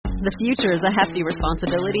The future is a hefty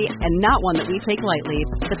responsibility and not one that we take lightly.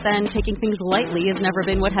 But then taking things lightly has never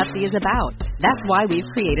been what Hefty is about. That's why we've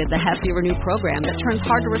created the Hefty Renew program that turns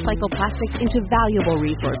hard-to-recycle plastics into valuable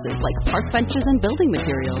resources like park benches and building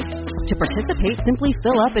materials. To participate, simply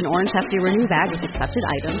fill up an orange Hefty Renew bag with accepted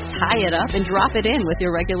items, tie it up, and drop it in with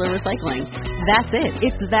your regular recycling. That's it.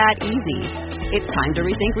 It's that easy. It's time to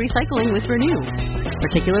rethink recycling with Renew.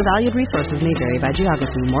 Particular valued resources may vary by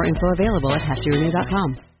geography. More info available at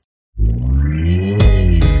heftyrenew.com.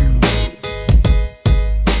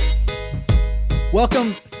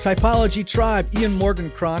 Welcome, Typology Tribe. Ian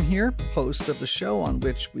Morgan-Cron here, host of the show on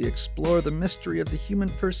which we explore the mystery of the human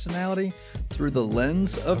personality through the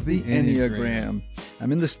lens of the Enneagram.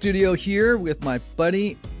 I'm in the studio here with my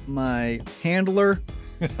buddy, my handler.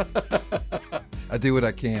 I do what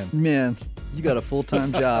I can. Man, you got a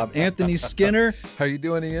full-time job. Anthony Skinner. How you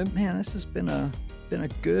doing, Ian? Man, this has been a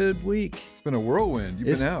good week. It's been a whirlwind.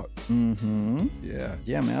 You've been out. Mm-hmm. Yeah.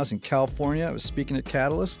 Yeah, man, I was in California. I was speaking at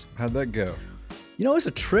Catalyst. How'd that go? You know, it was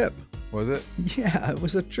a trip. Was it? Yeah, it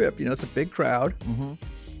was a trip. You know, it's a big crowd. Mm-hmm.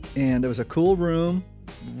 And it was a cool room,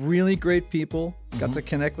 really great people. Got to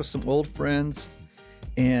connect with some old friends.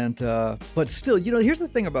 And, but still, you know, here's the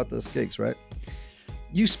thing about those gigs, right?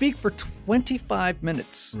 You speak for 25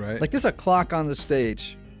 minutes. Right. Like there's a clock on the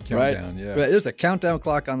stage. Countdown, right? yeah. Right. There's a countdown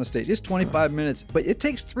clock on the stage. It's 25 minutes, but it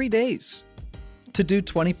takes 3 days to do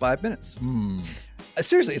 25 minutes.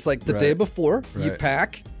 Seriously, it's like the day before, you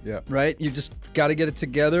pack, right? You just got to get it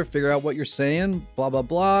together, figure out what you're saying, blah, blah,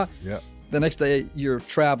 blah. Yep. The next day, you're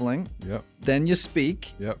traveling. Yep. Then you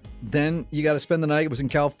speak. Yep. Then you got to spend the night. It was in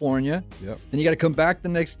California. Yep. Then you got to come back the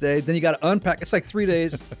next day. Then you got to unpack. It's like 3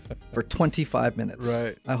 days for 25 minutes.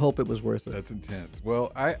 Right. I hope it was worth it. That's intense.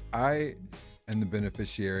 Well, I am the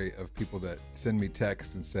beneficiary of people that send me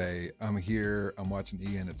texts and say, I'm here, I'm watching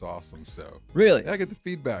Ian, it's awesome. So Really? I get the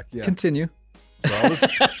feedback. Yeah. Continue. So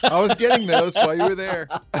I was getting those while you were there.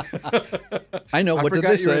 I know. What did they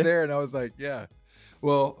I forgot you say? were there, and I was like, yeah.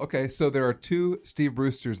 Well, okay, so there are 2 Steve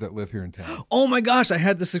Brewsters that live here in town. Oh my gosh, I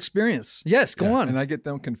had this experience. Yes, go on. And I get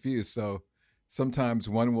them confused. So sometimes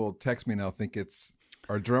one will text me and I'll think it's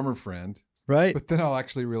our drummer friend. Right. But then I'll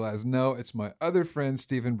actually realize, no, it's my other friend,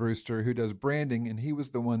 Stephen Brewster, who does branding, and he was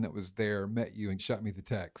the one that was there, met you, and shot me the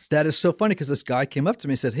text. That is so funny because this guy came up to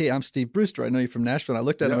me and said, hey, I'm Steve Brewster. I know you from Nashville. And I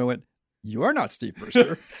looked at him and I went, you are not Steve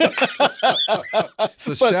Brewster.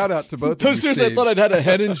 So shout out to both of you, seriously, I Steves. thought I'd had a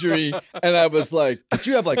head injury, and I was like, did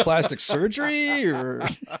you have like plastic surgery? Or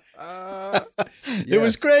It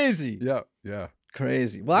was crazy. Yeah.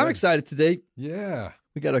 Crazy. Well, I'm excited today. Yeah.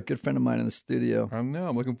 We got a good friend of mine in the studio. I know.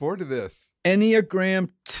 I'm looking forward to this. Enneagram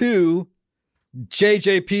 2,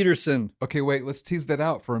 JJ Peterson. Okay, wait. Let's tease that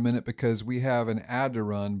out for a minute because we have an ad to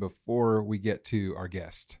run before we get to our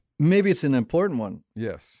guest. Maybe it's an important one.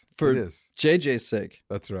 Yes, For it is. JJ's sake.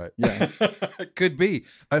 That's right. Yeah. Could be.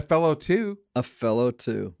 A fellow too. A fellow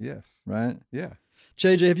too. Yes. Right? Yeah.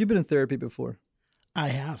 JJ, have you been in therapy before? I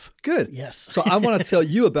have. Good. Yes. So I want to tell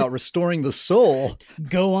you about restoring the soul.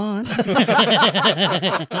 Go on. You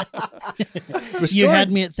Restoring- had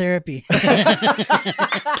me at therapy.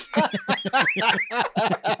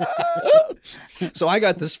 So I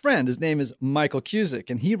got this friend. His name is Michael Cusick,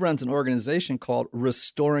 and he runs an organization called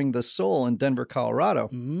Restoring the Soul in Denver, Colorado.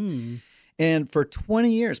 And for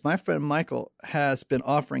 20 years, my friend Michael has been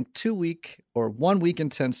offering 2-week or 1-week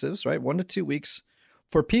intensives, right? 1 to 2 weeks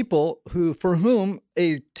for people for whom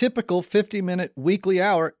a typical 50-minute weekly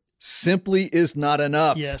hour simply is not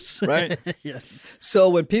enough. Yes. Right? Yes. So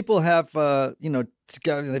when people have, they've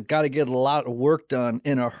got to get a lot of work done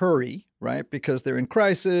in a hurry, right? Because they're in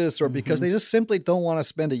crisis or because they just simply don't want to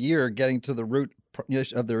spend a year getting to the root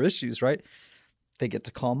of their issues, right? They get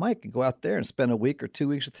to call Mike and go out there and spend a week or 2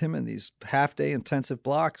 weeks with him in these half-day intensive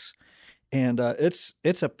blocks. And it's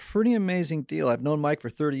a pretty amazing deal. I've known Mike for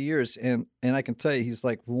 30 years, and I can tell you he's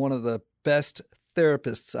like one of the best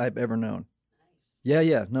therapists I've ever known.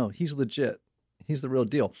 Yeah. No, he's legit. He's the real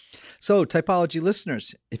deal. So, Typology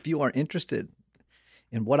listeners, if you are interested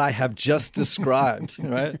in what I have just described,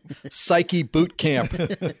 right? Psyche boot camp.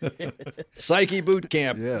 Psyche boot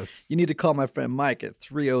camp. Yes. You need to call my friend Mike at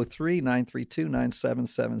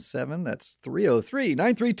 303-932-9777. That's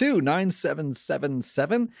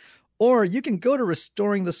 303-932-9777. Or you can go to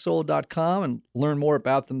restoringthesoul.com and learn more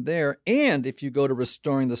about them there. And if you go to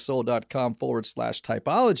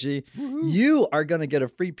restoringthesoul.com/typology, you are going to get a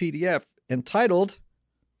free PDF entitled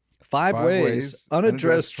 5 ways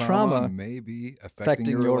unaddressed trauma may be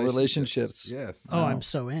affecting your relationships. Yes. Oh, I'm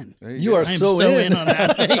so in. There You go. are I'm so in. on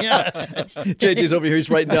that. Yeah. JJ's over here. He's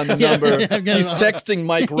writing down the number. I'm gonna- He's texting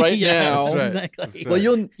Mike right Yeah, now. that's right. exactly. That's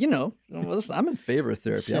Well, right. listen, I'm in favor of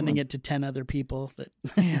therapy. Sending it to 10 other people. That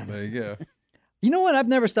There you go. You know what? I've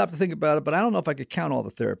never stopped to think about it, but I don't know if I could count all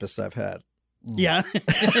the therapists I've had. Yeah.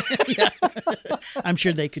 Yeah. I'm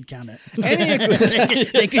sure they could count it. Any-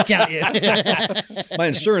 they could count you. My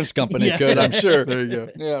insurance company Yeah. could, I'm sure. There you go.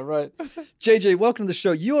 Yeah, right. JJ, welcome to the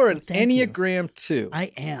show. You are an Thank you. Enneagram 2.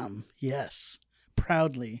 I am. Yes.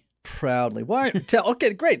 Proudly. Proudly. Why?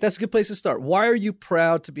 Okay, great. That's a good place to start. Why are you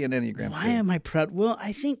proud to be an Enneagram 2? Why am I proud? Well,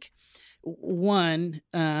 I think one,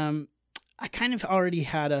 I kind of already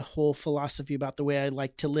had a whole philosophy about the way I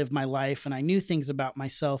like to live my life, and I knew things about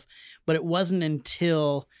myself, but it wasn't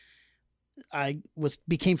until I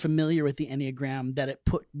became familiar with the Enneagram that it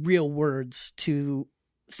put real words to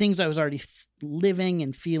things I was already living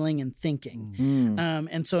and feeling and thinking. Mm.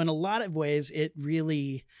 And so in a lot of ways, it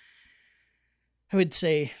really, I would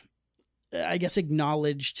say, I guess,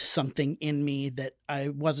 acknowledged something in me that I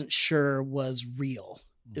wasn't sure was real.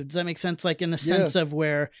 Does that make sense? Like in the sense of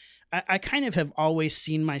where I kind of have always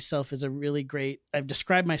seen myself as I've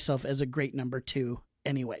described myself as a great number 2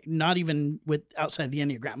 anyway, not even with outside the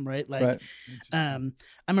Enneagram, right? Like, Right. I'm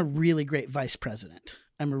a really great vice president.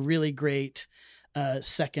 I'm a really great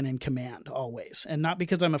second in command always. And not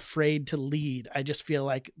because I'm afraid to lead. I just feel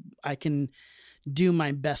like I can do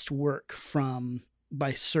my best work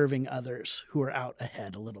by serving others who are out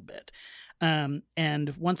ahead a little bit.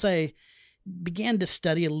 And once I began to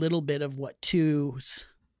study a little bit of what 2s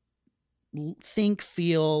think,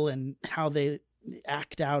 feel, and how they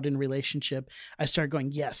act out in relationship, I started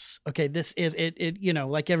going, yes, okay, this is it,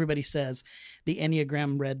 like everybody says, the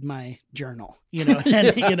Enneagram read my journal, and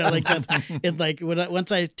like that's it. Like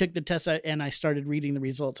once I took the test and I started reading the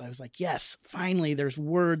results, I was like, yes, finally there's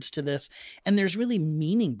words to this, and there's really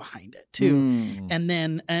meaning behind it too. Mm. And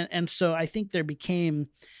then and so I think there became,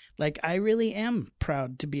 like, I really am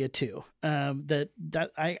proud to be a 2. That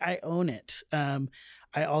I own it.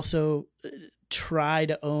 I also try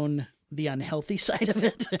to own the unhealthy side of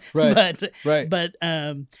it, Right.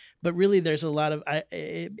 but really, there's a lot of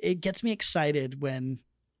it gets me excited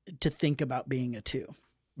to think about being a 2.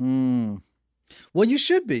 Mm. Well, you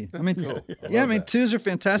should be. I mean, Cool. yeah, I love mean, that. 2s are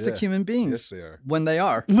fantastic Yeah. human beings. Yes, they are. When they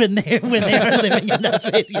are. when they are living in that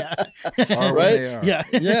space. Yeah, Or when Right? they are. yeah,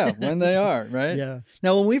 Yeah, when they are, right? yeah.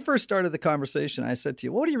 Now, when we first started the conversation, I said to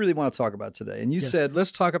you, what do you really want to talk about today? And you said,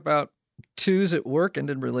 let's talk about 2s at work and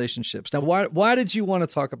in relationships. Now, why did you want to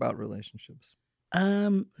talk about relationships?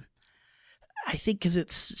 I think because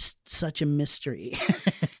it's such a mystery.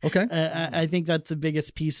 Okay. I think that's the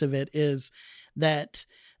biggest piece of it is that,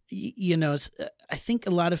 I think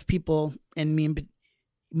a lot of people, and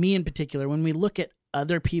me in particular, when we look at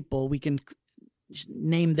other people, we can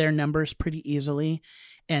name their numbers pretty easily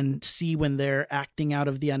and see when they're acting out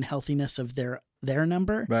of the unhealthiness of their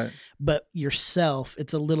number. Right. But yourself,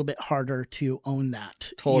 it's a little bit harder to own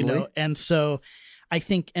that. Totally. And so I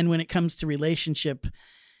think, and when it comes to relationship,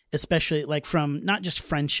 especially like from not just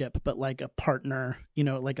friendship, but like a partner,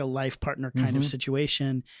 like a life partner kind of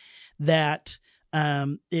situation, that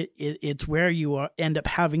it's where you end up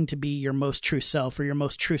having to be your most true self, or your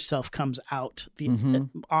most true self comes out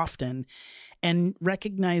often, and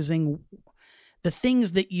recognizing the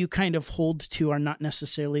things that you kind of hold to are not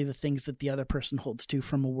necessarily the things that the other person holds to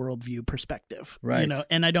from a worldview perspective. Right.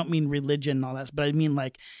 And I don't mean religion and all that, but I mean,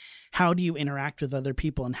 like, how do you interact with other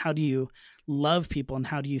people, and how do you love people, and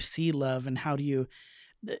how do you see love, and how do you,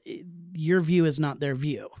 your view is not their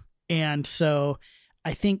view. And so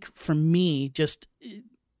I think for me, just,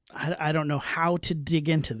 I don't know how to dig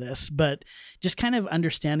into this, but just kind of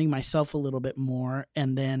understanding myself a little bit more,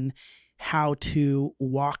 and then how to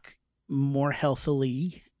walk more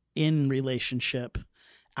healthily in relationship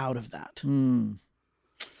out of that. Mm.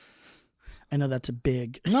 I know that's a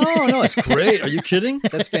big. No, it's great. Are you kidding?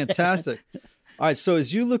 That's fantastic. All right, so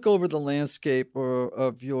as you look over the landscape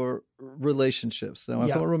of your relationships, now I'm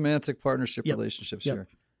talking about romantic partnership relationships here.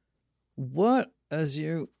 What, as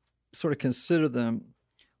you sort of consider them,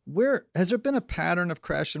 where has there been a pattern of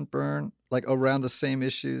crash and burn, like around the same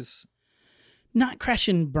issues? Not crash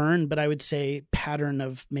and burn, but I would say pattern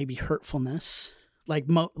of maybe hurtfulness. Like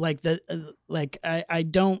I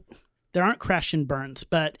don't. There aren't crash and burns,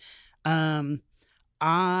 but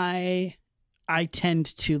I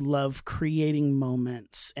tend to love creating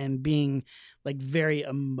moments and being like very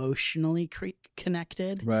emotionally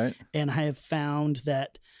connected. Right. And I have found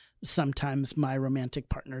that sometimes my romantic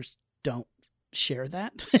partners don't share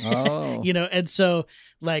that. Oh. And so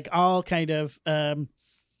like I'll kind of, I'll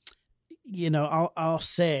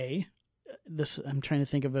say this, I'm trying to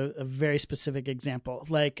think of a very specific example.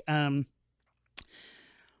 Like, I'll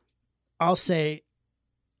say,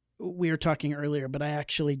 we were talking earlier, but I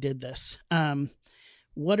actually did this.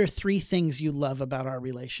 What are 3 things you love about our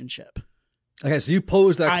relationship? Okay, so you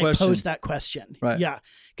posed that question. I posed that question. Right. Yeah.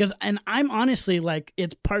 And I'm honestly like,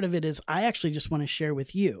 it's part of it is I actually just want to share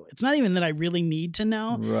with you. It's not even that I really need to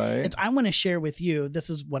know. Right. It's I want to share with you.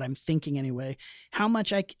 This is what I'm thinking anyway. How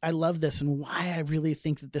much I love this and why I really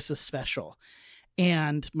think that this is special.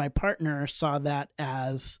 And my partner saw that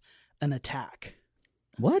as an attack.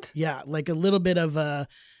 What? Yeah. Like a little bit of a,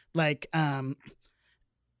 like, oh,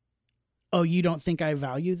 you don't think I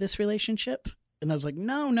value this relationship? And I was like,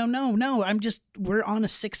 no. We're on a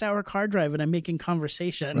 6-hour car drive and I'm making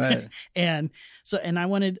conversation. Right. and I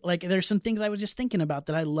wanted, like, there's some things I was just thinking about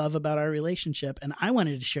that I love about our relationship. And I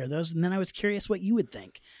wanted to share those. And then I was curious what you would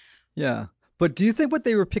think. Yeah. But do you think what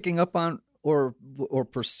they were picking up on or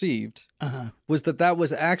perceived was that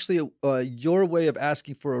was actually your way of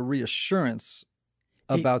asking for a reassurance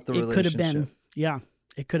about the relationship? It could have been. Yeah,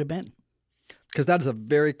 it could have been. Because that is a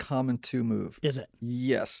very common 2 move. Is it?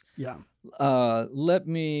 Yes. Yeah. Let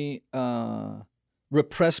me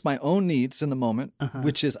repress my own needs in the moment,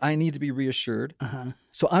 which is I need to be reassured.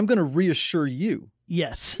 So I'm going to reassure you.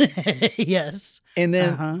 Yes. Yes. And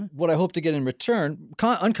then what I hope to get in return,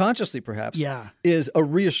 unconsciously perhaps, is a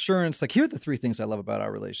reassurance like, here are the 3 things I love about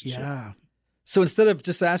our relationship. Yeah. So instead of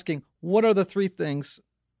just asking, what are the 3 things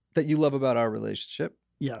that you love about our relationship?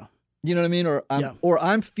 Yeah. You know what I mean? Or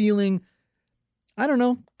I'm feeling, I don't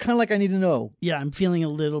know, kind of like I need to know. Yeah, I'm feeling a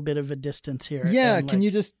little bit of a distance here. Yeah, and can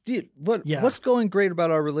you just, what's going great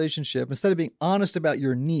about our relationship? Instead of being honest about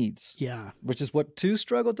your needs, which is what 2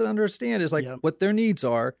 struggle to understand is like what their needs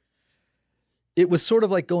are. It was sort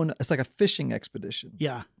of like it's like a fishing expedition.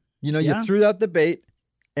 Yeah. You threw out the bait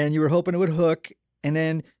and you were hoping it would hook, and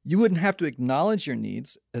then you wouldn't have to acknowledge your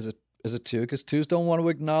needs as a 2, because 2s don't want to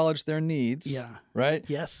acknowledge their needs. Yeah. Right?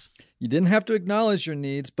 Yes. You didn't have to acknowledge your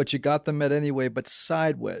needs, but you got them met anyway, but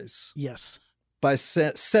sideways. Yes. By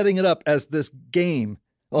setting it up as this game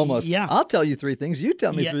almost. Yeah. I'll tell you 3 things. You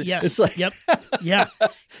tell me 3. Yes. It's like, yep. Yeah.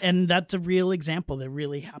 And that's a real example that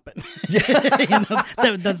really happened.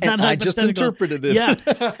 That's not I just interpreted this. Yeah.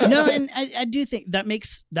 No, and I do think that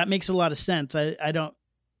makes a lot of sense. I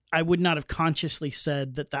would not have consciously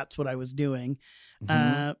said that that's what I was doing.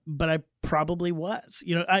 But I probably was,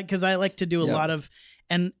 because I like to do a lot of,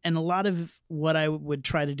 and a lot of what I would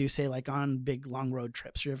try to do, say like on big long road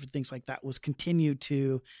trips or different things like that, was continue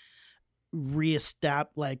to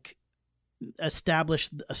establish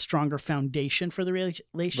a stronger foundation for the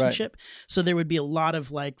relationship. Right. So there would be a lot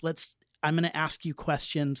of like, I'm going to ask you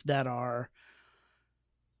questions that are,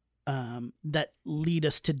 that lead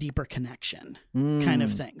us to deeper connection kind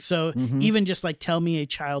of thing. So even just like tell me a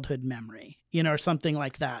childhood memory, or something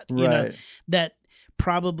like that, that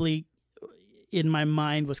probably in my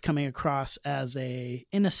mind was coming across as a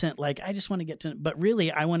innocent, like, I just want to get to, but really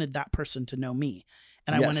I wanted that person to know me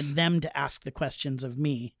and I wanted them to ask the questions of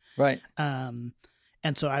me. Right. And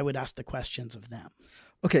so I would ask the questions of them.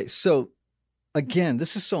 Okay. So again,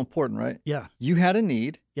 this is so important, right? Yeah. You had a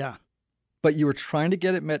need. Yeah. But you were trying to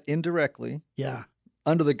get it met indirectly. Yeah.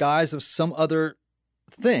 Under the guise of some other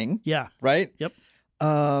thing. Yeah. Right? Yep.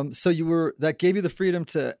 So that gave you the freedom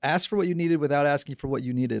to ask for what you needed without asking for what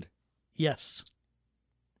you needed. Yes.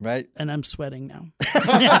 Right? And I'm sweating now.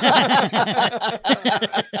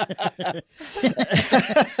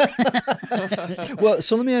 Well,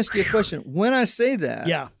 so let me ask you a question. When I say that,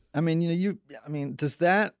 does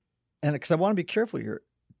that, and because I want to be careful here,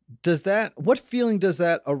 what feeling does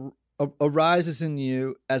that arises in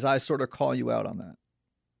you as I sort of call you out on that?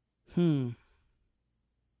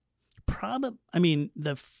 Probably.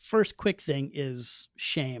 The first quick thing is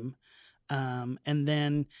shame, and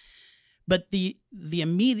then, but the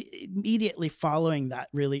immediately following that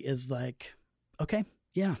really is like, okay,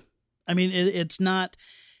 yeah. It's not.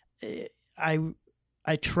 I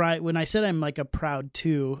try when I said I'm like a proud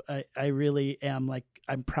 2. I really am like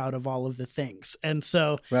I'm proud of all of the things, and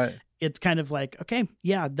so right. It's kind of like, okay,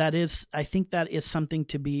 yeah, I think that is something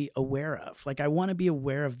to be aware of. Like, I want to be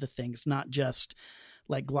aware of the things, not just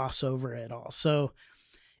like gloss over it all. So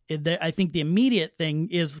I think the immediate thing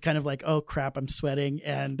is kind of like, oh crap, I'm sweating.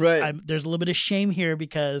 And there's a little bit of shame here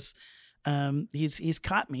because he's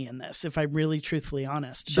caught me in this, if I'm really truthfully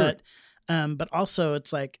honest. Sure. But also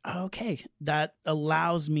it's like, oh, okay, that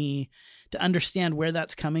allows me to understand where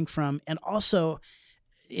that's coming from. And also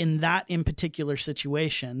in particular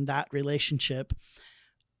situation, that relationship,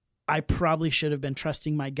 I probably should have been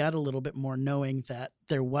trusting my gut a little bit more, knowing that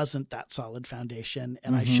there wasn't that solid foundation,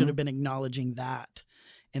 and I should have been acknowledging that.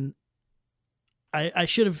 And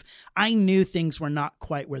I knew things were not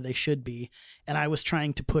quite where they should be, and I was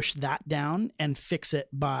trying to push that down and fix it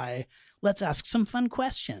by, let's ask some fun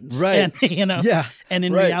questions. Right. And, Yeah. and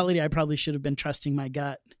in Right. reality, I probably should have been trusting my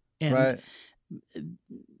gut and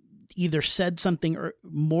either said something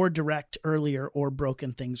more direct earlier or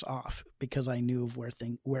broken things off because I knew of where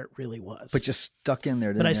it really was. But you stuck in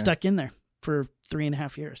there, didn't But I you? stuck in there for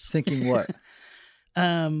 3.5 years. Thinking what?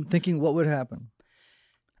 Thinking what would happen?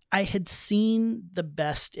 I had seen the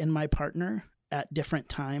best in my partner at different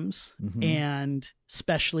times, and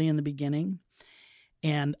especially in the beginning.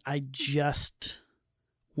 And I just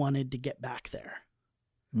wanted to get back there.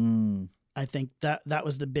 I think that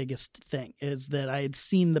was the biggest thing, is that I had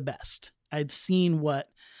seen the best. I had seen what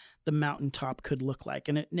the mountaintop could look like.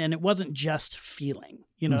 And it wasn't just feeling,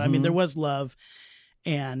 I mean, there was love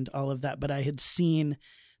and all of that, but I had seen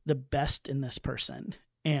the best in this person.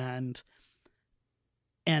 And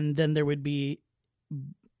then there would be,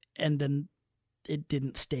 and then it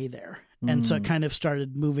didn't stay there. And so it kind of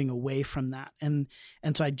started moving away from that. And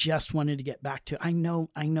so I just wanted to get back to, I know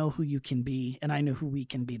who you can be, and I know who we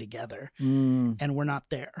can be together. And we're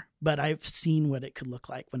not there, but I've seen what it could look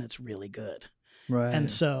like when it's really good. Right.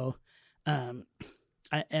 And so,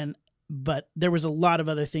 but there was a lot of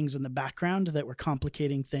other things in the background that were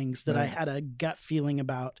complicating things that I had a gut feeling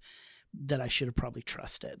about that I should have probably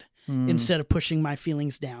trusted instead of pushing my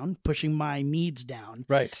feelings down, pushing my needs down.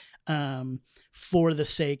 Right. For the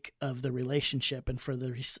sake of the relationship and for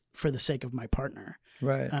the sake of my partner.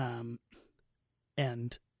 Right.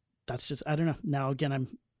 And that's just, I don't know. Now, again,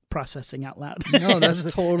 I'm processing out loud. No, that's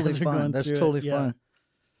as totally we're fine. going That's through it. totally Yeah. fine.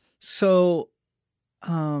 So,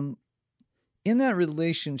 in that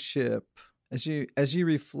relationship, as you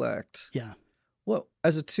reflect, Yeah. what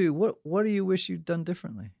do you wish you'd done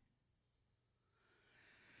differently?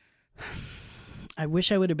 I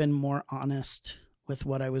wish I would have been more honest with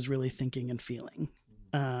what I was really thinking and feeling.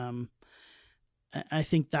 I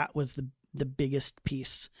think that was the biggest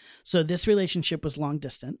piece. So this relationship was long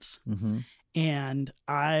distance, and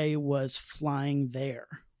I was flying there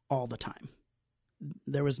all the time.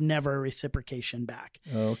 There was never a reciprocation back.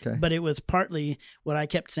 Oh, okay. But it was partly what I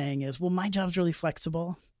kept saying is, well, my job's really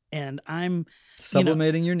flexible, and I'm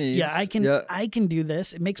Sublimating your needs. Yeah, I can do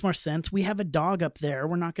this. It makes more sense. We have a dog up there.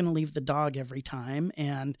 We're not going to leave the dog every time.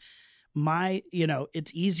 And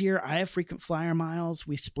it's easier. I have frequent flyer miles.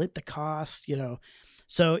 We split the cost,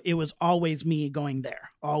 So it was always me going there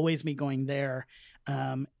for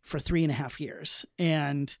 3.5 years.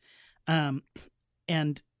 And I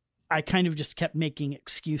kind of just kept making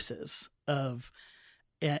excuses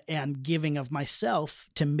and giving of myself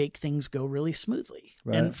to make things go really smoothly.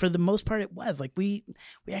 Right. And for the most part, it was like, we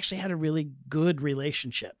actually had a really good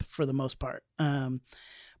relationship for the most part.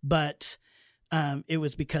 But it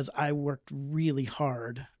was because I worked really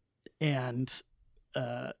hard and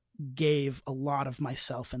gave a lot of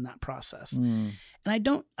myself in that process. And I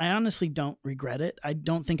honestly don't regret it. I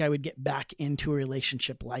don't think I would get back into a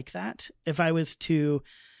relationship like that if I was to,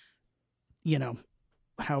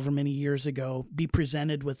 however many years ago, be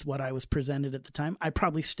presented with what I was presented at the time. I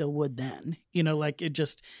probably still would then,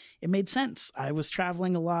 it made sense. I was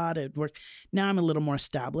traveling a lot. It worked. Now I'm a little more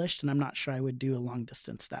established, and I'm not sure I would do a long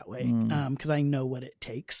distance that way. Cause I know what it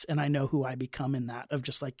takes, and I know who I become in that, of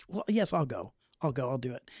just like, well, yes, I'll do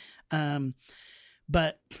it.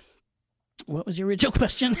 But what was your original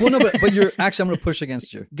question? Well, no, but you're actually, I'm going to push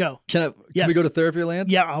against you. Go. Can Yes. we go to therapy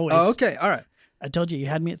land? Yeah, always. Oh, okay. All right. I told you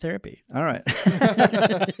had me at therapy. All right.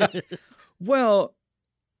 Well,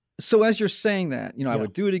 so as you're saying that, I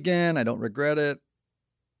would do it again. I don't regret it.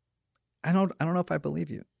 I don't know if I believe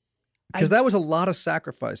you, because that was a lot of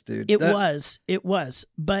sacrifice, dude. It was,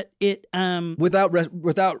 but it,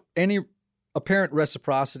 without any apparent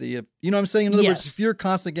reciprocity of, you know what I'm saying? In other words, Yes. if you're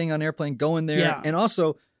constantly getting on an airplane, going there, Yeah. and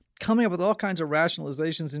also coming up with all kinds of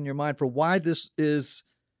rationalizations in your mind for why this is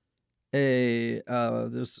there's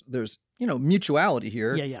mutuality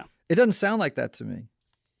here. yeah. It doesn't sound like that to me.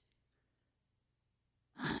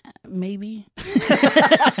 Maybe. Well,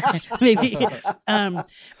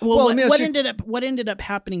 let me ask you- What ended up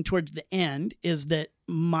happening towards the end is that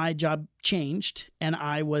my job changed, and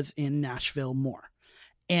I was in Nashville more.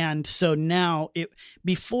 And so now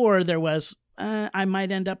before there was, I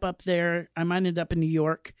might end up there. I might end up in New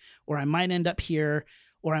York, or I might end up here,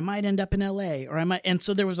 or I might end up in LA, and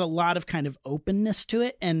so there was a lot of kind of openness to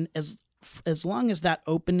it. And as long as that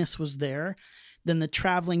openness was there, then the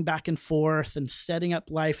traveling back and forth and setting up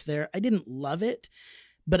life there, I didn't love it,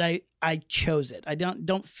 but I chose it. I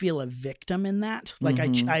don't feel a victim in that. Like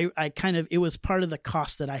I kind of, it was part of the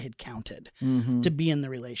cost that I had counted to be in the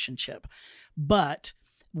relationship. But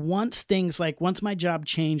once my job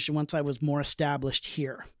changed and once I was more established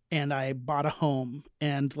here and I bought a home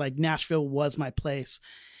and like Nashville was my place,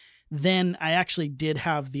 then I actually did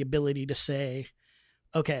have the ability to say,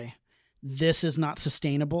 okay, this is not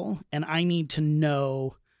sustainable. And I need to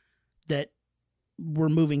know that we're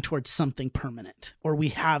moving towards something permanent, or we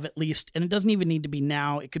have at least, and it doesn't even need to be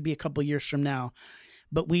now. It could be a couple of years from now,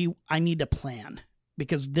 but I need a plan,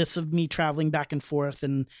 because this of me traveling back and forth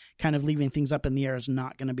and kind of leaving things up in the air is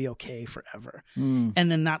not going to be okay forever. And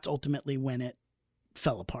then that's ultimately when it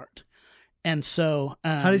fell apart. And so,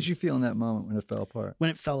 how did you feel in that moment when it fell apart?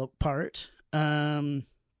 When it fell apart,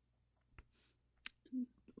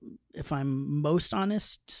 if I'm most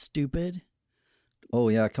honest, stupid. Oh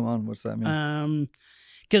yeah, come on. What's that mean?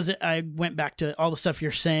 Because I went back to all the stuff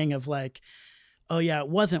you're saying of like, oh yeah, it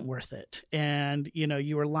wasn't worth it, and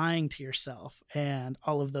you were lying to yourself, and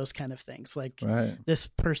all of those kind of things. Like this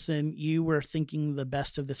person, you were thinking the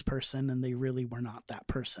best of this person, and they really were not that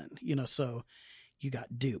person. So you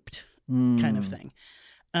got duped, kind of thing.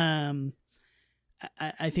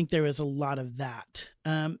 I think there was a lot of that.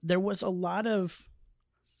 There was a lot of.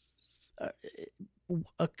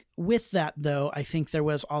 With that though, I think there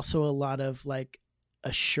was also a lot of like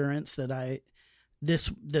assurance that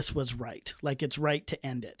this was right. Like it's right to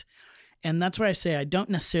end it. And that's why I say I don't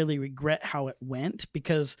necessarily regret how it went,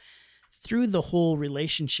 because through the whole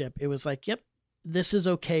relationship, it was like, yep, this is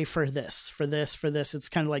okay for this. It's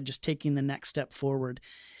kind of like just taking the next step forward.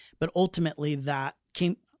 But ultimately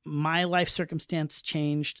my life circumstance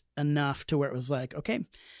changed enough to where it was like, okay,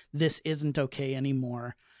 this isn't okay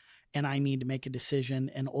anymore. And I need to make a decision.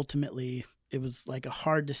 And ultimately it was like a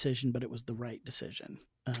hard decision, but it was the right decision.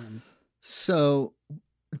 So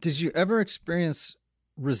did you ever experience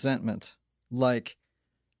resentment? Like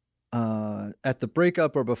at the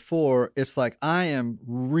breakup or before, it's like, I am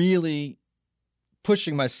really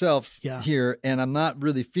pushing myself here, and I'm not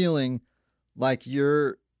really feeling like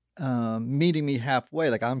you're meeting me halfway.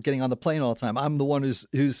 Like I'm getting on the plane all the time. I'm the one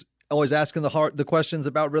who's always asking the questions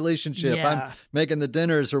about relationship. I'm making the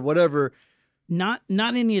dinners or whatever. Not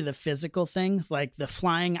any of the physical things, like the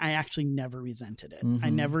flying. I actually never resented it. I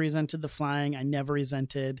never resented the flying. I never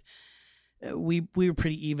resented. We were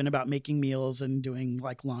pretty even about making meals and doing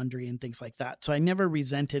like laundry and things like that. So I never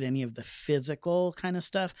resented any of the physical kind of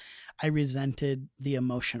stuff. I resented the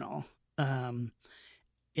emotional, in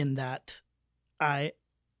that I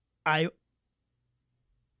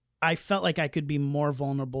felt like I could be more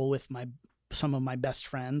vulnerable with some of my best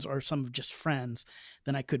friends or some of just friends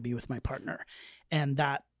than I could be with my partner. And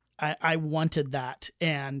that I wanted that.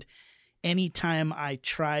 And anytime I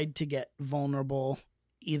tried to get vulnerable,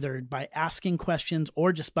 either by asking questions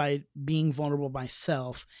or just by being vulnerable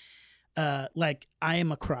myself, like I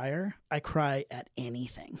am a crier. I cry at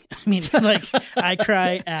anything. I mean, like I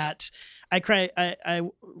cry at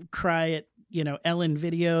Ellen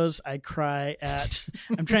videos. I cry at,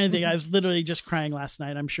 I'm trying to think, I was literally just crying last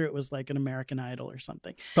night. I'm sure it was like an American Idol or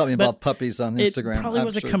something. Probably about puppies on Instagram. It probably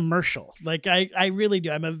was a commercial. Like I really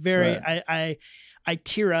do. I'm a very, I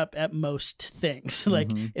tear up at most things.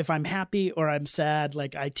 Like if I'm happy or I'm sad,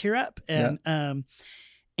 like I tear up,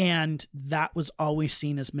 and that was always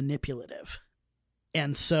seen as manipulative.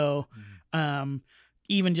 And so,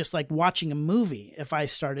 even just like watching a movie, if I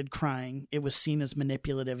started crying, it was seen as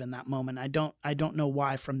manipulative in that moment. I don't know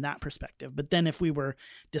why from that perspective. But then if we were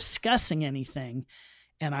discussing anything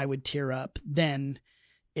and I would tear up, then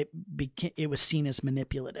it was seen as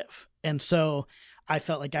manipulative. And so I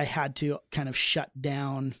felt like I had to kind of shut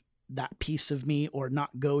down that piece of me or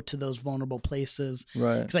not go to those vulnerable places.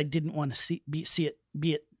 Right. Because I didn't want to see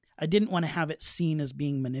it. I didn't want to have it seen as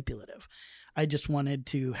being manipulative. I just wanted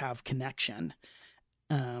to have connection.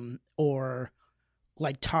 Or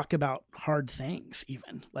like talk about hard things,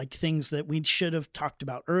 even like things that we should have talked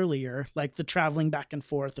about earlier, like the traveling back and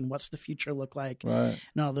forth and what's the future look like, and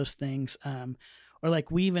all those things. Or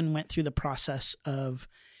like we even went through the process of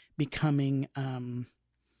becoming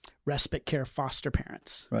respite care foster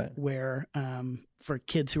parents, where for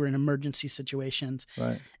kids who are in emergency situations,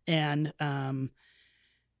 and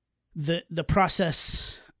the process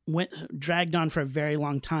dragged on for a very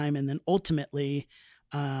long time, and then ultimately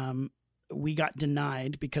we got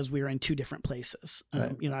denied because we were in two different places. I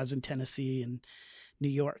was in Tennessee and New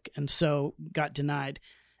York, and so got denied.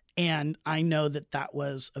 And I know that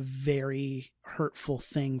was a very hurtful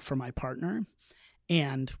thing for my partner,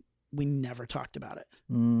 and we never talked about it.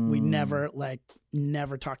 We never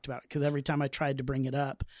talked about it, because every time I tried to bring it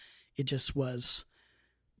up, it just was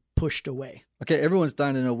pushed away. Okay, everyone's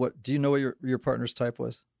dying to know do you know what your partner's type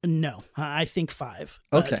was? No, I think 5.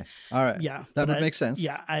 But Okay, all right. Yeah. That would make sense.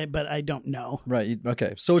 Yeah, but I don't know. Right.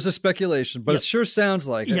 Okay. So it's a speculation, but Yep. it sure sounds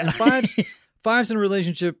like it. Yeah. And fives in a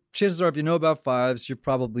relationship, chances are if you know about 5s, you're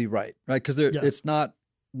probably right, right? Because it's not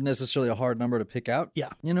necessarily a hard number to pick out. Yeah.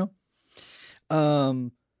 You know?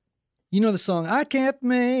 You know the song, I Can't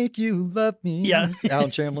Make You Love Me? Yeah.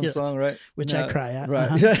 Alan Chamberlain's Yes. song, right? Which I cry at.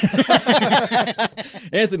 Right. Uh-huh.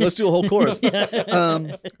 Anthony, let's do a whole chorus.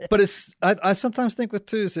 But I sometimes think with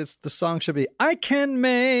 2s, it's the song should be, I can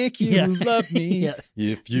make you Yeah. love me Yeah.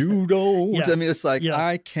 if you don't. Yeah. I mean, it's like, Yeah.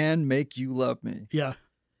 I can make you love me. Yeah.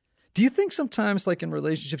 Do you think sometimes, like in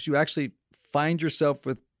relationships, you actually find yourself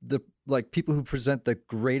with people who present the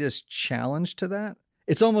greatest challenge to that?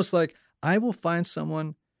 It's almost like I will find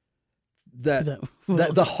someone that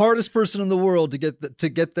the hardest person in the world to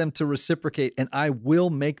get them to reciprocate, and I will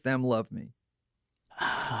make them love me.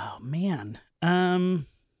 Oh man. I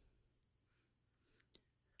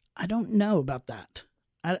don't know about that.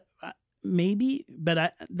 I maybe,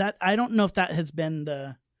 but I don't know if that has been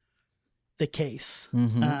the case.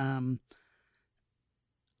 Mm-hmm.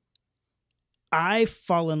 I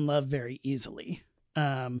fall in love very easily.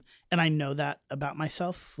 And I know that about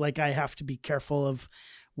myself. Like I have to be careful of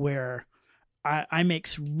where I make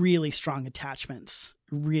really strong attachments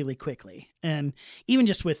really quickly, and even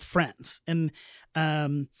just with friends.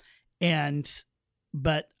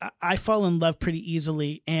 But I fall in love pretty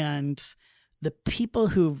easily, and the people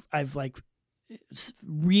who I've like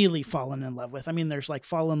really fallen in love with, I mean, there's like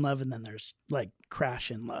fall in love and then there's like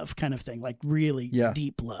crash in love kind of thing, like really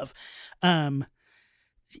deep love.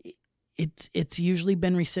 It's usually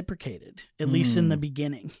been reciprocated, at least in the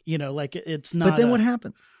beginning, you know, like it's not. But then what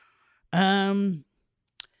happens? I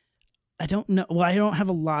don't know. Well, I don't have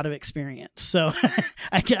a lot of experience, so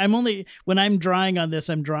I'm only, when I'm drawing on this,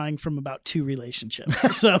 I'm drawing from about 2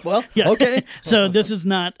 relationships. So well, okay. So this is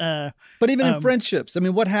not. But even in friendships, I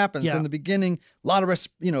mean, what happens in the beginning? A lot of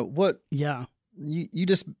what? Yeah. You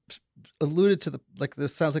just alluded to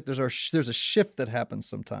this sounds like there's a shift that happens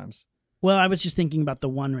sometimes. Well, I was just thinking about the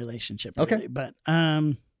one relationship. Really, okay. But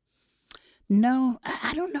no,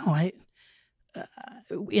 I don't know.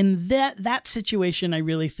 In that situation, I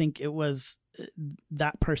really think it was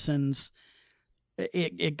that person's.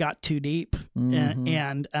 It got too deep, mm-hmm.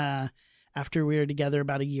 and after we were together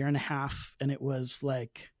about 1.5 years, and it was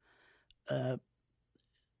like,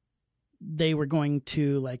 they were going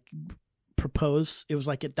to like propose. It was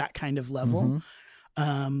like at that kind of level,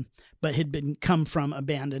 mm-hmm. But had come from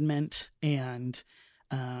abandonment and.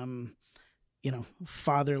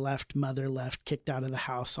 Father left, mother left, kicked out of the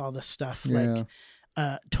house, all this stuff, like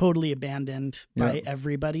totally abandoned by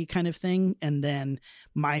everybody kind of thing. And then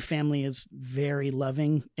my family is very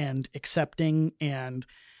loving and accepting and,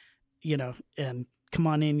 and come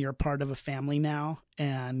on in, you're part of a family now.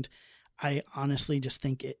 And I honestly just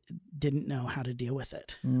think it didn't know how to deal with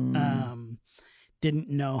it. Didn't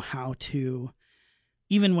know how to,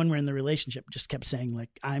 even when we're in the relationship, just kept saying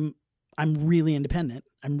like, I'm really independent.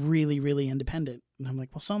 I'm really, really independent. And I'm like,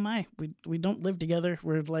 well, so am I. We don't live together.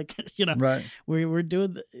 We're like, right. We're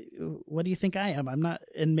doing, what do you think I am? I'm not.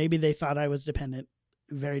 And maybe they thought I was dependent,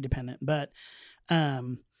 very dependent, but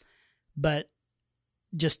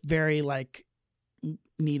just very like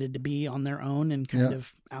needed to be on their own and kind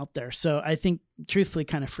of out there. So I think truthfully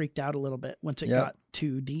kind of freaked out a little bit once it got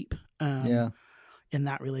too deep in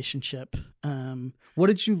that relationship. What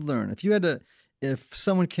did you learn? If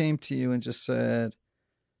someone came to you and just said,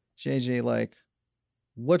 JJ, like,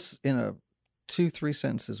 what's in a 2-3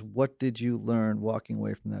 sentences, what did you learn walking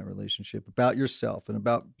away from that relationship about yourself and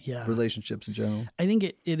about relationships in general? I think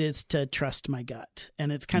it is to trust my gut.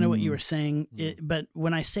 And it's kind of what you were saying. But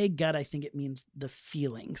when I say gut, I think it means the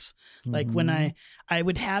feelings. Like when I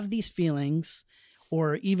would have these feelings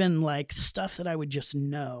or even like stuff that I would just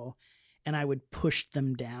know and I would push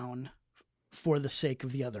them down for the sake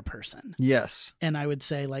of the other person. Yes. And I would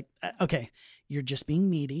say like, okay, you're just being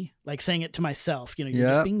needy, like saying it to myself, you're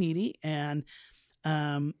just being needy. And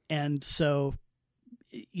so,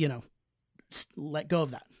 let go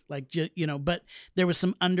of that. Like, but there was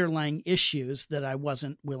some underlying issues that I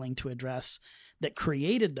wasn't willing to address that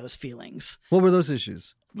created those feelings. What were those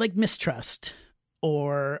issues? Like mistrust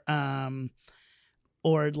or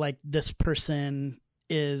like this person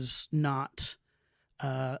is not,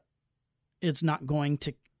 it's never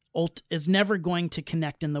going to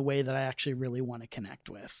connect in the way that I actually really want to connect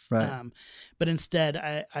with. Right. But instead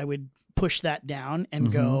I would push that down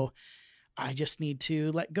and go, I just need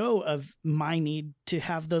to let go of my need to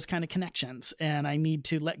have those kind of connections. And I need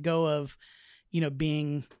to let go of,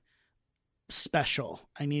 being special.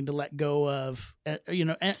 I need to let go of,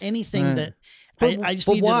 anything Right. that But- I just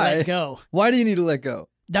but need why? to let go. Why do you need to let go?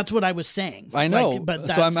 That's what I was saying. I know, but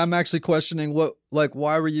so I'm actually questioning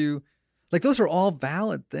why were you, like, those are all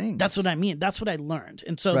valid things. that's what I mean. That's what I learned.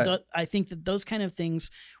 And so Right. I think that those kind of things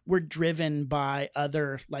were driven by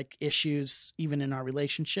other like issues, even in our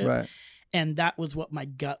relationship. Right. And that was what my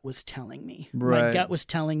gut was telling me. My Right. gut was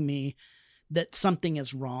telling me that something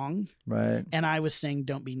is wrong. Right. And I was saying,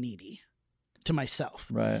 don't be needy to myself.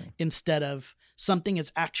 Right. Instead of something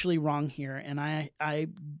is actually wrong here. And I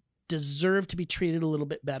deserve to be treated a little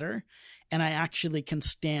bit better. And I actually can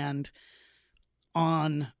stand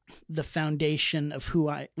on the foundation of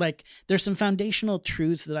who there's some foundational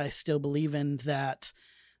truths that I still believe in that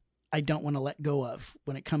I don't want to let go of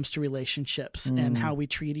when it comes to relationships and how we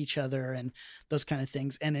treat each other and those kind of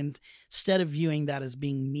things. And instead of viewing that as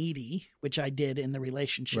being needy, which I did in the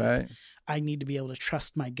relationship, Right. I need to be able to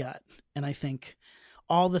trust my gut. And I think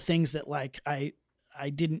all the things that I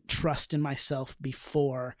didn't trust in myself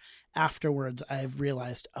before, afterwards, I've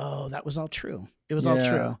realized, oh, that was all true. It was all Yeah.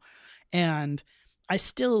 true. And I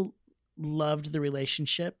still loved the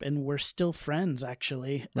relationship and we're still friends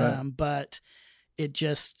actually. Right. But it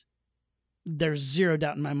just, there's zero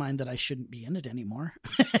doubt in my mind that I shouldn't be in it anymore.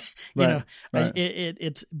 You Right, know, right.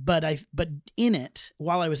 but in it,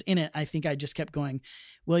 while I was in it, I think I just kept going,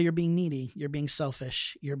 well, you're being needy, you're being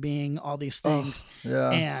selfish, you're being all these things. Yeah.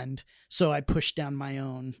 And so I pushed down my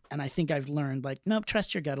own, and I think I've learned nope,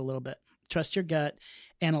 trust your gut a little bit, trust your gut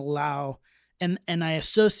and allow, and I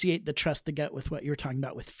associate the trust the gut with what you were talking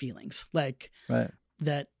about with feelings, Right.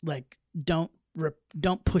 that,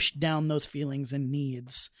 don't push down those feelings and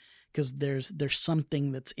needs, because there's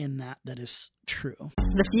something that's in that is true.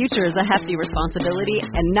 The future is a hefty responsibility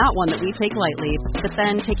and not one that we take lightly. But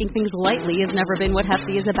then taking things lightly has never been what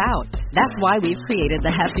Hefty is about. That's why we've created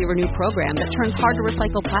the Hefty Renew program that turns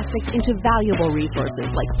hard-to-recycle plastics into valuable resources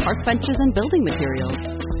like park benches and building materials.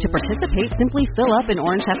 To participate, simply fill up an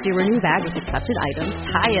orange Hefty Renew bag with accepted items,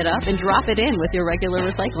 tie it up, and drop it in with your regular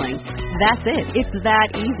recycling. That's it. It's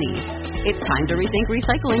that easy. It's time to rethink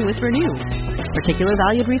recycling with Renew. Particular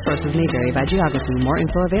valued resources may vary by geography. More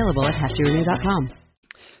info available at heftyrenew.com.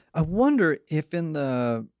 I wonder if in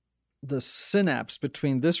the synapse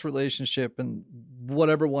between this relationship and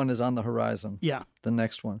whatever one is on the horizon, Yeah. the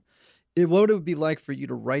next one, what it would be like for you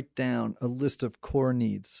to write down a list of core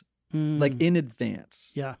needs, like in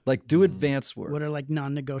advance. Yeah. Like do advance work. What are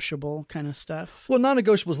non-negotiable kind of stuff? Well,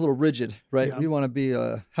 non-negotiable is a little rigid, right? Yeah. We want to be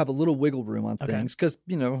have a little wiggle room on Okay. things because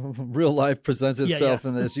real life presents Yeah, itself, yeah.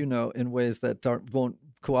 and as you know, in ways that won't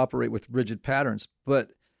cooperate with rigid patterns.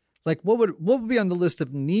 But like, what would be on the list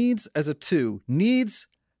of needs as a two needs,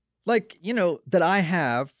 like that I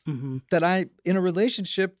have that I in a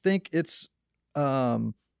relationship think it's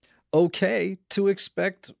okay to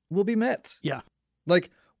expect will be met. Yeah.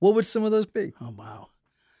 Like, what would some of those be? Oh, wow.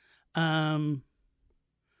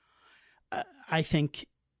 I think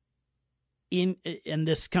and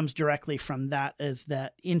this comes directly from that, is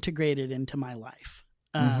that integrated into my life.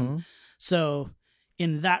 So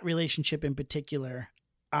in that relationship in particular,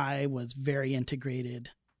 I was very integrated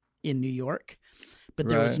in New York, but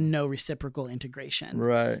there was Right. no reciprocal integration.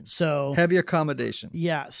 Right. So Heavy accommodation.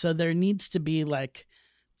 yeah, so there needs to be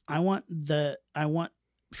I want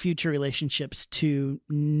future relationships to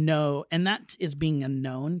know, and that is being a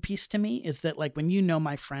known piece to me, is that when you know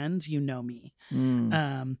my friends, you know me.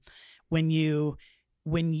 When you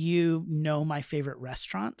know my favorite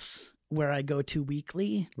restaurants where I go to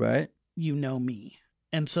weekly, Right. you know me.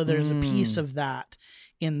 And so there's a piece of that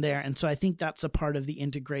in there. And so I think that's a part of the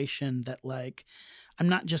integration, that I'm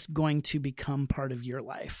not just going to become part of your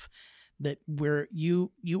life, that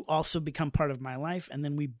you also become part of my life, and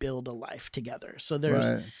then we build a life together. So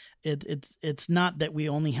there's Right. it's not that we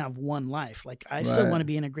only have one life. I still Right. want to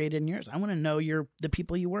be integrated in yours. I want to know the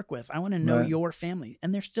people you work with. I want to know Right. your family,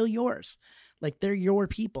 and they're still yours. They're your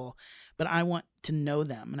people, but I want to know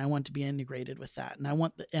them, and I want to be integrated with that. And I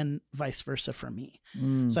want and vice versa for me.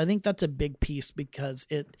 So I think that's a big piece, because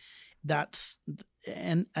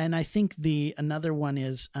and I think another one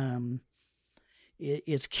is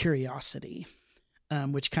curiosity,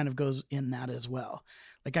 which kind of goes in that as well.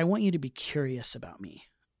 I want you to be curious about me.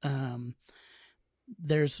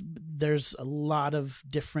 There's a lot of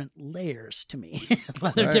different layers to me, a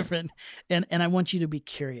lot of Right. different, and I want you to be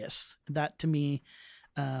curious. That to me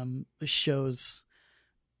shows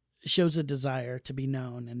a desire to be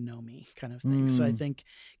known and know me, kind of thing. So I think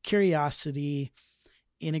curiosity,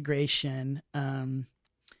 integration, and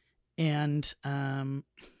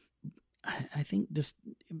I think just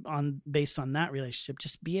based on that relationship,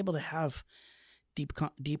 just be able to have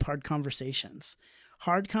deep hard conversations.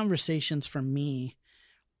 Hard conversations for me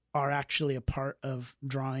are actually a part of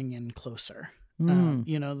drawing in closer.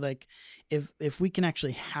 You know, like if we can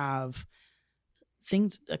actually have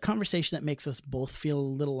a conversation that makes us both feel a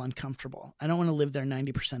little uncomfortable. I don't want to live there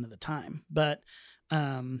 90% of the time, but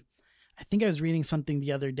I think I was reading something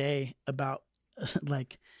the other day about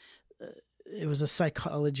it was a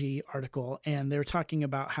psychology article, and they were talking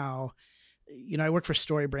about how, you know, I work for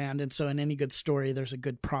StoryBrand, and so in any good story, there's a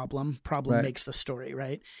good problem. Problem makes the story,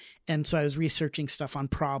 right? And so I was researching stuff on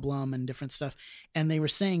problem and different stuff, and they were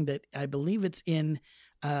saying that I believe it's in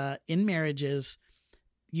marriages,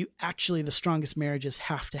 the strongest marriages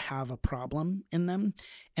have to have a problem in them,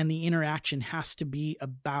 and the interaction has to be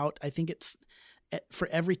about, I think it's for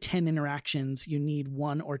every 10 interactions, you need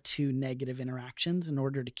 1 or 2 negative interactions in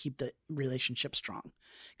order to keep the relationship strong.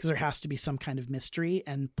 Because there has to be some kind of mystery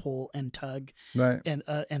and pull and tug, and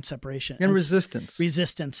separation and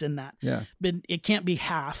resistance in that. Yeah, but it can't be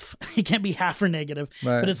half. It can't be half or negative.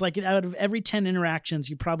 Right. But it's like out of every 10 interactions,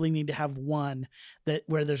 you probably need to have 1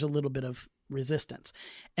 where there's a little bit of resistance.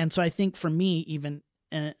 And so I think for me, even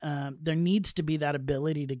there needs to be that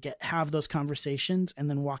ability to have those conversations and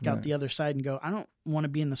then walk out the other side and go, I don't want to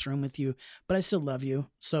be in this room with you, but I still love you,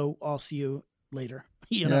 so I'll see you later,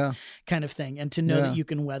 you know, kind of thing. And to know that you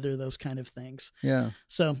can weather those kind of things. Yeah.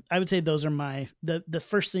 So I would say those are the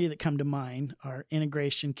first 3 that come to mind are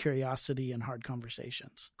integration, curiosity, and hard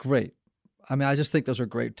conversations. Great. I mean, I just think those are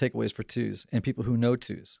great takeaways for 2s and people who know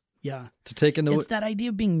 2s. Yeah. To take into it's that idea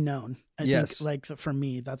of being known. I think, like, for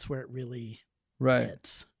me, that's where it really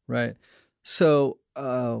hits. Right. So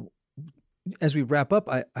as we wrap up,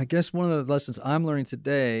 I guess one of the lessons I'm learning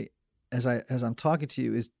today as I'm talking to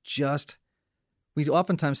you is just, we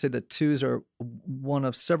oftentimes say that 2s are one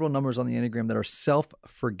of several numbers on the Enneagram that are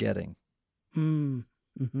self-forgetting.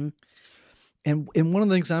 Mm-hmm. And one of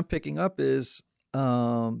the things I'm picking up is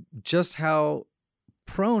just how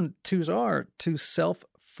prone 2s are to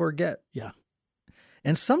self-forget. Yeah.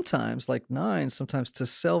 And sometimes, like 9s, sometimes to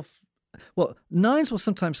 9s will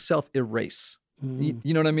sometimes self-erase. You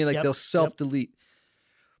know what I mean? Like they'll self-delete.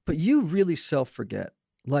 But you really self-forget.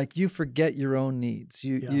 Like you forget your own needs.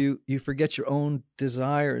 You forget your own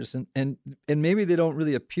desires. And maybe they don't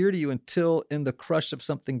really appear to you until in the crush of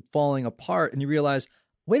something falling apart and you realize,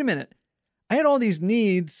 wait a minute, I had all these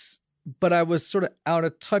needs, but I was sort of out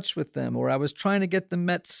of touch with them, or I was trying to get them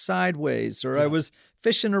met sideways, or I was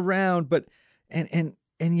fishing around, but and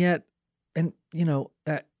yet, you know,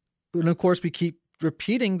 and of course, we keep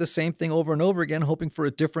repeating the same thing over and over again, hoping for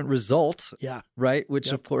a different result. Yeah. Right.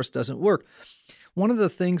 Which, of course, doesn't work. One of the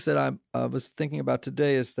things that I was thinking about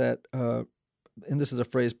today is that, and this is a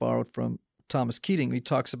phrase borrowed from Thomas Keating. He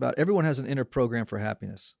talks about everyone has an inner program for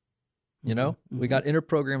happiness. You know, we got inner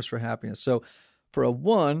programs for happiness. So for a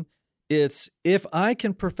 1, it's if I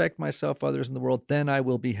can perfect myself, others in the world, then I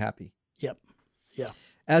will be happy. Yep. Yeah.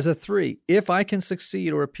 As a 3, if I can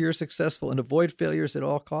succeed or appear successful and avoid failures at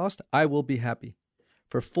all cost, I will be happy.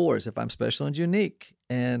 For 4s, if I'm special and unique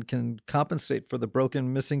and can compensate for the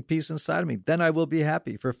broken, missing piece inside of me, then I will be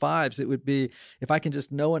happy. For 5s, it would be if I can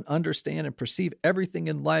just know and understand and perceive everything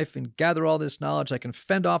in life and gather all this knowledge, I can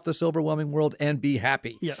fend off this overwhelming world and be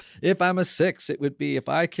happy. Yeah. If I'm a 6, it would be if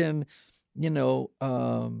I can, you know,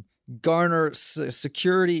 garner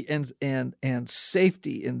security and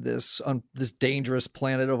safety in this dangerous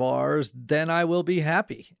planet of ours, then I will be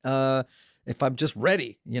happy. If I'm just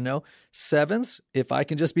ready, you know. 7s, if I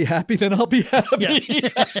can just be happy, then I'll be happy. Yeah.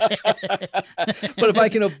 But if I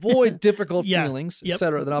can avoid difficult feelings, et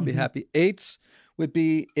cetera, then I'll be happy. 8s would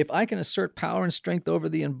be if I can assert power and strength over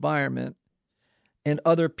the environment and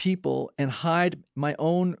other people and hide my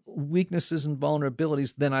own weaknesses and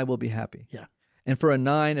vulnerabilities, then I will be happy. Yeah. And for a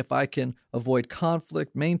 9, if I can avoid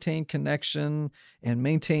conflict, maintain connection, and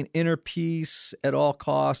maintain inner peace at all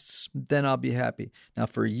costs, then I'll be happy. Now,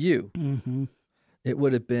 for you, it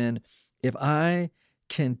would have been if I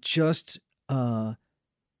can just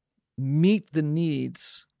meet the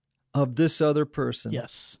needs of this other person.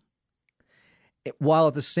 Yes. While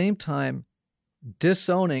at the same time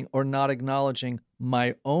disowning or not acknowledging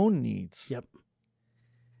my own needs. Yep.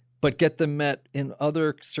 But get them met in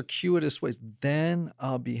other circuitous ways, then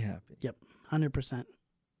I'll be happy. Yep, 100%.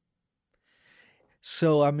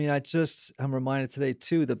 So, I mean, I'm reminded today,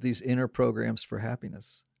 too, of these inner programs for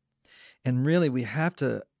happiness. And really, we have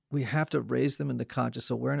to raise them into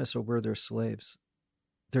conscious awareness or we're their slaves.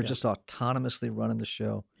 They're just autonomously running the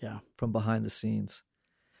show from behind the scenes.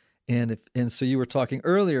 And so you were talking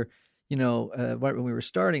earlier, you know, right when we were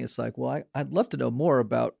starting, it's like, well, I'd love to know more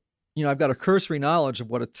about, you know, I've got a cursory knowledge of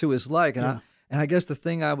what a 2 is like. And And I guess the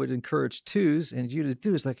thing I would encourage twos and you to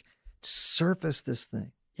do is like surface this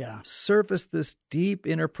thing. Yeah. Surface this deep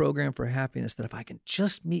inner program for happiness that if I can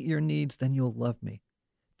just meet your needs, then you'll love me.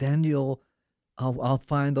 Then I'll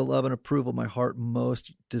find the love and approval my heart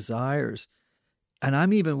most desires. And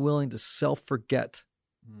I'm even willing to self-forget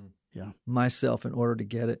myself in order to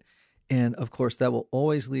get it. And of course, that will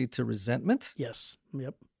always lead to resentment. Yes.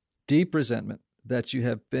 Yep. Deep resentment that you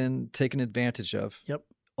have been taken advantage of. Yep.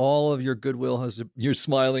 All of your goodwill you're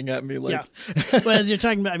smiling at me like. Yeah. Well, as you're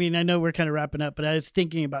talking about, I mean, I know we're kind of wrapping up, but I was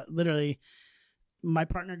thinking about literally my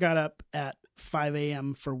partner got up at 5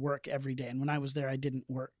 a.m. for work every day. And when I was there, I didn't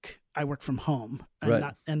work. I work from home.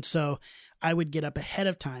 Right. And so I would get up ahead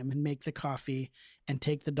of time and make the coffee and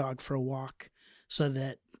take the dog for a walk so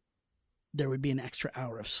that there would be an extra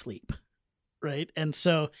hour of sleep. Right. And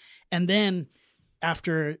then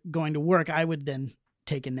after going to work, I would then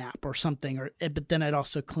take a nap or something, but then I'd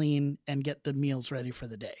also clean and get the meals ready for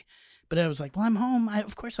the day. But I was like, well, I'm home.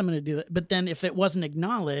 Of course I'm going to do that. But then if it wasn't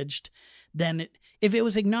acknowledged, if it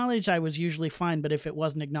was acknowledged, I was usually fine. But if it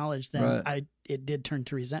wasn't acknowledged, then it did turn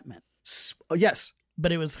to resentment. Yes.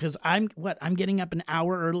 But it was because I'm getting up an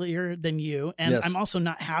hour earlier than you, and Yes. I'm also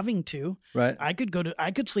not having to. Right. I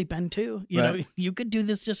could sleep in too. You know, you could do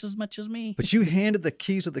this just as much as me. But you handed the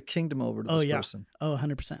keys of the kingdom over to this person. Oh,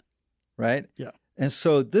 100%. Right? Yeah. And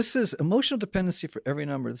so this is emotional dependency for every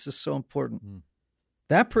number. This is so important.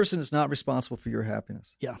 That person is not responsible for your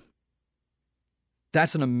happiness. Yeah.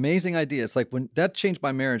 That's an amazing idea. It's like when that changed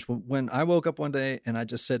my marriage. When I woke up one day and I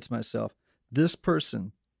just said to myself, this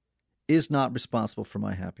person is not responsible for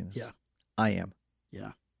my happiness. Yeah. I am.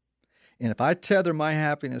 Yeah. And if I tether my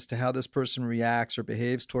happiness to how this person reacts or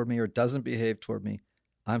behaves toward me or doesn't behave toward me,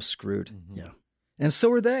 I'm screwed. Yeah. And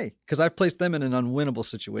so are they, because I've placed them in an unwinnable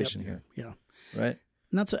situation here. Yeah. Right?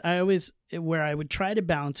 And that's where I would try to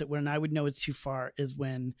balance it when I would know it's too far is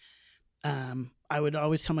when I would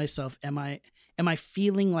always tell myself, am I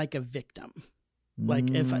feeling like a victim? Like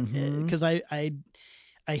because I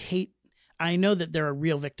hate, I know that there are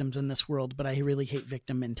real victims in this world, but I really hate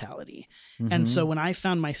victim mentality. And so when I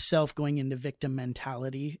found myself going into victim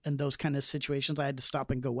mentality and those kind of situations, I had to stop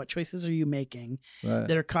and go, what choices are you making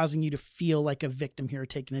that are causing you to feel like a victim here,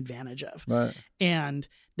 taken advantage of? Right. And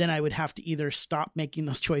then I would have to either stop making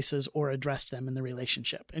those choices or address them in the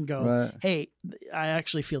relationship and go, hey, I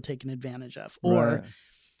actually feel taken advantage of. Or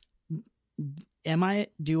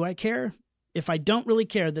do I care? If I don't really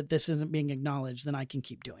care that this isn't being acknowledged, then I can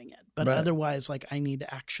keep doing it. But otherwise, like I need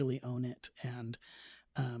to actually own it and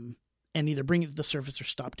either bring it to the surface or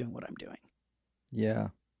stop doing what I'm doing. Yeah.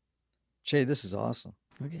 Jay, this is awesome.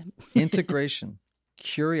 Okay. Integration,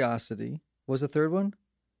 curiosity. What was the third one?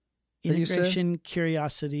 Integration,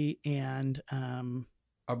 curiosity, and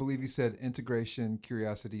I believe you said integration,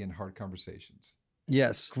 curiosity, and hard conversations.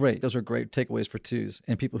 Yes. Great. Those are great takeaways for twos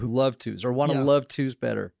and people who love twos or want to love twos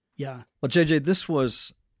better. Yeah. Well, JJ, this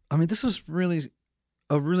was really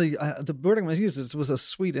the word I'm going to use is, was a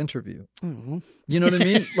sweet interview. Mm-hmm. You know what I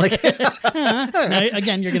mean? Like,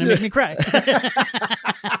 again, you're going to make me cry.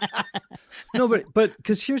 No, but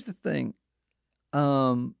because here's the thing.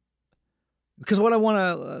 Because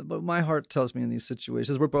what my heart tells me in these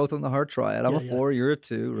situations, we're both on the heart triad. I'm a 4, you're a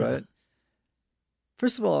 2, right? Yeah.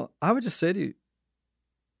 First of all, I would just say to you,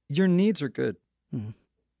 your needs are good. Mm-hmm.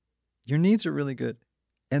 Your needs are really good.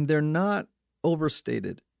 And they're not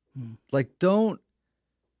overstated. Like, don't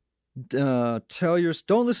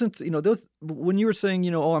listen to, those, when you were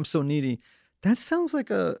saying, oh, I'm so needy, that sounds like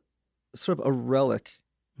a sort of a relic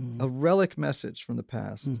message from the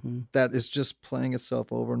past that is just playing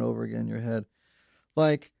itself over and over again in your head.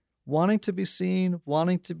 Like wanting to be seen,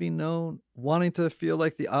 wanting to be known, wanting to feel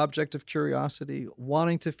like the object of curiosity,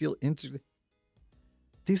 wanting to feel integrated.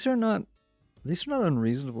 These are not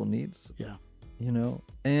unreasonable needs. Yeah.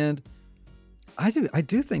 And I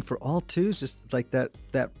do think for all twos, just like that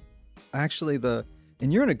actually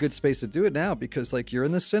and you're in a good space to do it now because like you're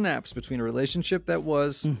in the synapse between a relationship that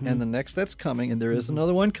was and the next that's coming, and there is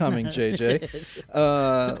another one coming,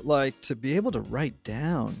 JJ. Like to be able to write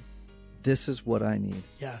down, this is what I need.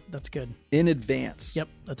 Yeah, that's good. In advance. Yep,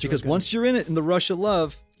 that's because really good. Once you're in it in the rush of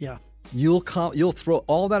love, you'll throw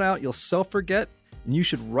all that out. You'll self-forget. And you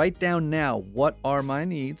should write down now, what are my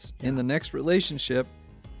needs in the next relationship,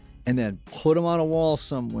 and then put them on a wall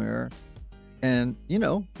somewhere and,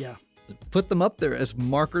 put them up there as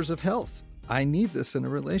markers of health. I need this in a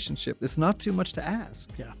relationship. It's not too much to ask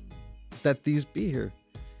that these be here.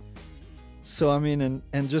 So, I mean,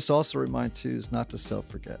 and just also remind twos not to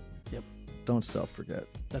self-forget. Yep. Don't self-forget.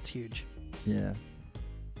 That's huge. Yeah.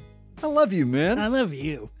 I love you, man. I love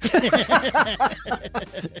you.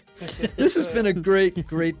 This has been a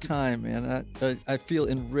great time, man. I feel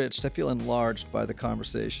enriched. I feel enlarged by the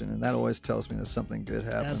conversation, and that always tells me that something good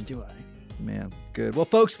happened. As do I. Man, good. Well,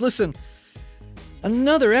 folks, listen.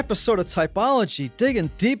 Another episode of Typology,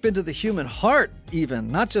 digging deep into the human heart, even,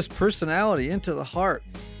 not just personality, into the heart.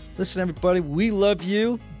 Listen, everybody, we love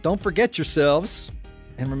you. Don't forget yourselves.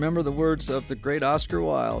 And remember the words of the great Oscar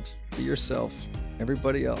Wilde. Be yourself.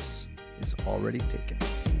 Everybody else is already taken.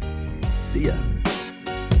 See ya.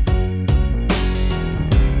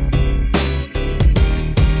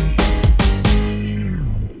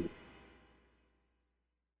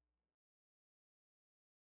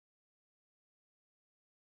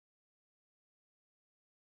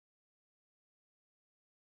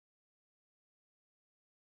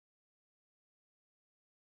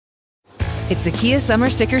 It's the Kia Summer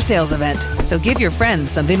Sticker Sales Event, so give your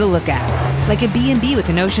friends something to look at, like a B&B with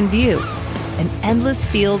an ocean view, an endless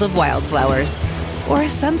field of wildflowers, or a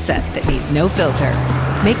sunset that needs no filter.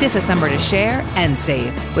 Make this a summer to share and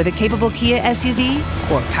save with a capable Kia SUV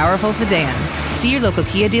or powerful sedan. See your local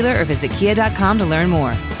Kia dealer or visit kia.com to learn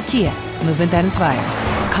more. Kia, movement that inspires.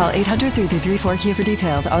 Call 800-3334-KIA for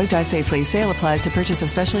details. Always drive safely. Sale applies to purchase of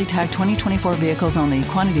specially tagged 2024 vehicles only.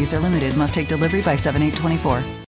 Quantities are limited. Must take delivery by 7/8/24.